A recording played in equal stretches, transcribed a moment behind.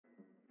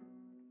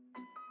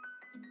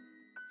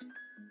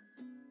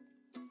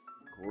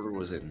quarter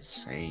was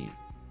insane.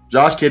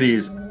 Josh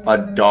Giddey's a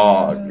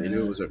dog. And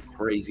it was a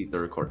crazy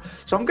third quarter.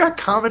 Some guy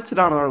commented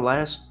on our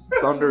last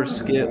Thunder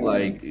skit,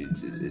 like,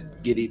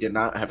 Giddey did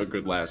not have a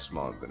good last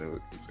month. And it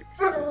was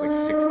like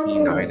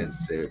 16, 9, and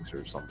 6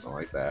 or something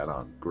like that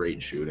on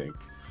great shooting.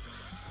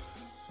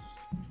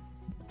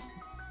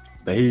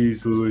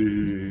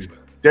 Baisley.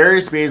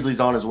 Darius Baisley's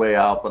on his way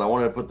out, but I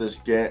wanted to put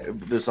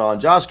this on.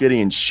 Josh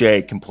Giddey and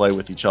Shea can play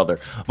with each other.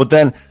 But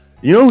then,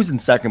 you know who's in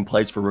second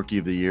place for Rookie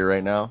of the Year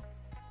right now?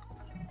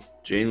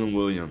 Jalen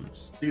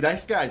Williams. Dude,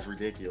 that guy's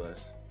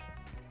ridiculous.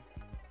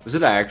 Is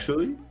it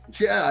actually?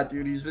 Yeah,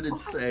 dude, he's been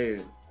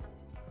insane.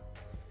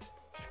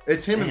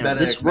 It's him and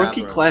Benedict. This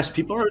rookie class,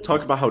 people are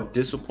talking about how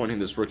disappointing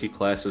this rookie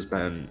class has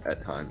been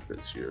at times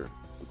this year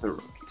with the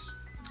rookies.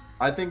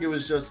 I think it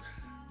was just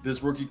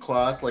this rookie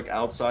class, like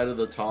outside of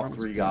the top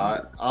three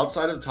guys.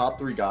 Outside of the top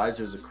three guys,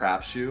 it was a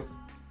crapshoot.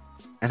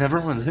 And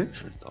everyone's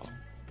injured, though.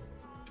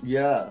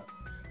 Yeah.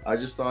 I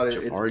just thought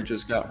Jabari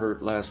just got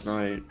hurt last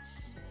night.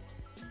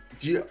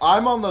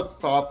 I'm on the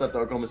thought that the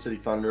Oklahoma City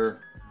Thunder,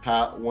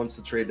 once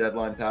the trade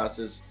deadline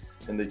passes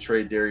and they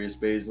trade Darius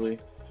Baisley,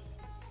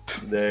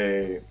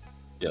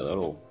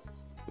 they'll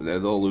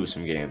lose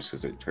some games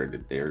because they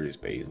traded Darius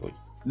Baisley.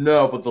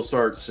 No, but they'll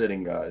start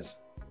sitting guys.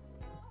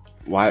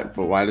 Why?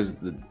 But why does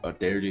the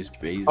Darius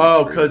Baisley?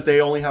 Oh, because they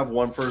only have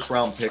one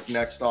first-round pick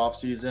next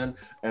offseason,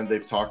 and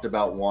they've talked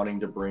about wanting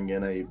to bring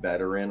in a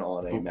veteran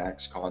on a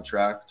max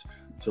contract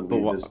to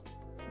lead this.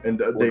 And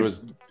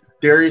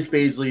Darius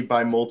Baisley,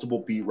 by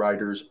multiple beat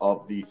writers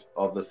of the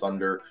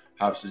Thunder,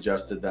 have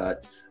suggested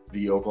that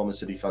the Oklahoma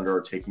City Thunder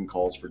are taking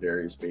calls for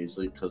Darius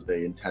Baisley because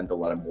they intend to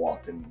let him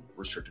walk in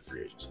restricted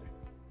free agency.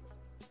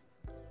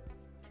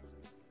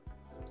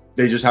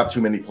 They just have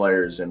too many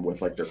players, and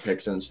with like their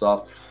picks and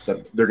stuff,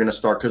 that they're gonna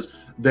start because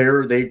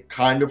they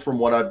kind of, from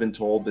what I've been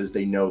told, is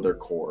they know their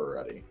core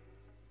already.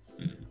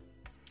 Mm-hmm.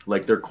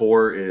 Like their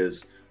core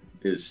is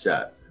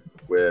set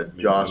with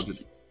Josh.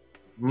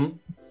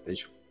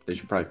 They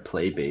should probably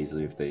play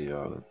Baisley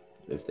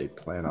if they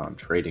plan on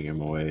trading him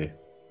away.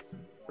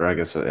 Or I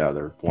guess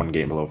they're one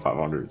game below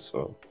 500.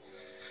 So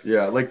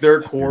yeah, like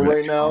their core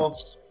right now: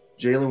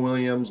 Jalen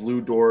Williams, Lou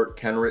Dort,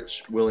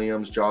 Kenrich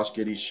Williams, Josh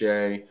Giddey,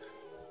 Shea,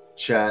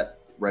 Chet,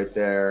 right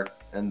there,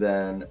 and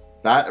then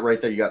that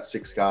right there you got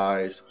 6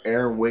 guys.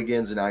 Aaron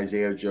Wiggins and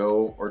Isaiah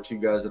Joe are 2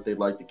 guys that they'd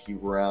like to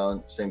keep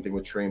around. Same thing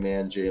with Trey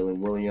Mann, Jalen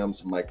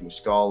Williams, and Mike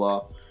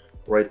Muscala.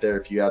 Right there,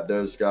 if you have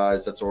those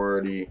guys, that's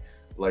already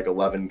like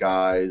 11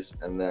 guys,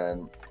 and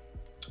then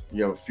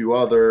you have a few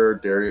other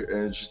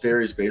Darius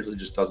basically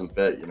just doesn't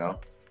fit, you know.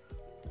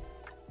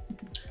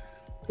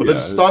 But the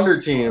Thunder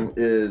team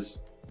is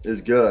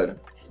good.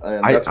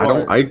 And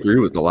I agree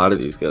with a lot of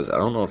these guys. I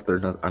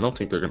don't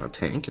think they're gonna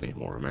tank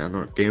anymore, man.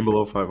 They're game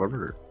below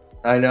 500.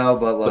 I know,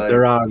 but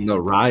they're on the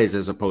rise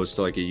as opposed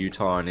to like a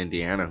Utah and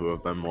Indiana who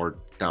have been more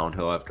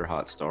downhill after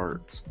hot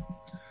starts.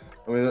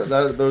 I mean,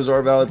 those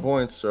are valid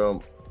points.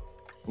 So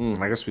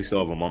I guess we still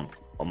have a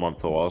month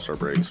till All-Star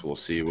break, so we'll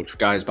see which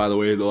guys. By the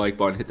way, the like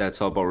button, hit that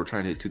sub button. We're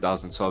trying to hit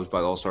 2,000 subs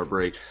by the All-Star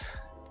break.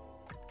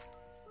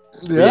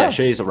 Yeah,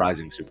 Shea's a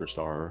rising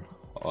superstar.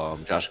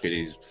 Josh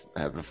Giddey's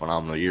having a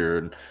phenomenal year,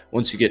 and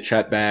once you get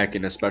Chet back,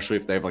 and especially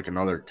if they have like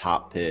another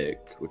top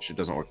pick, which it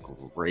doesn't look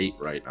great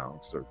right now,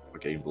 because they're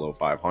getting below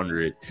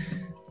 500.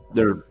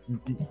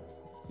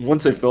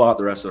 Once they fill out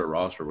the rest of their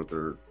roster with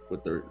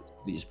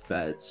these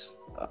vets,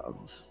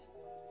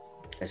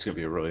 it's gonna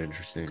be a really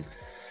interesting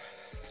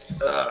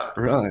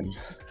run.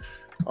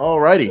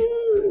 Alrighty.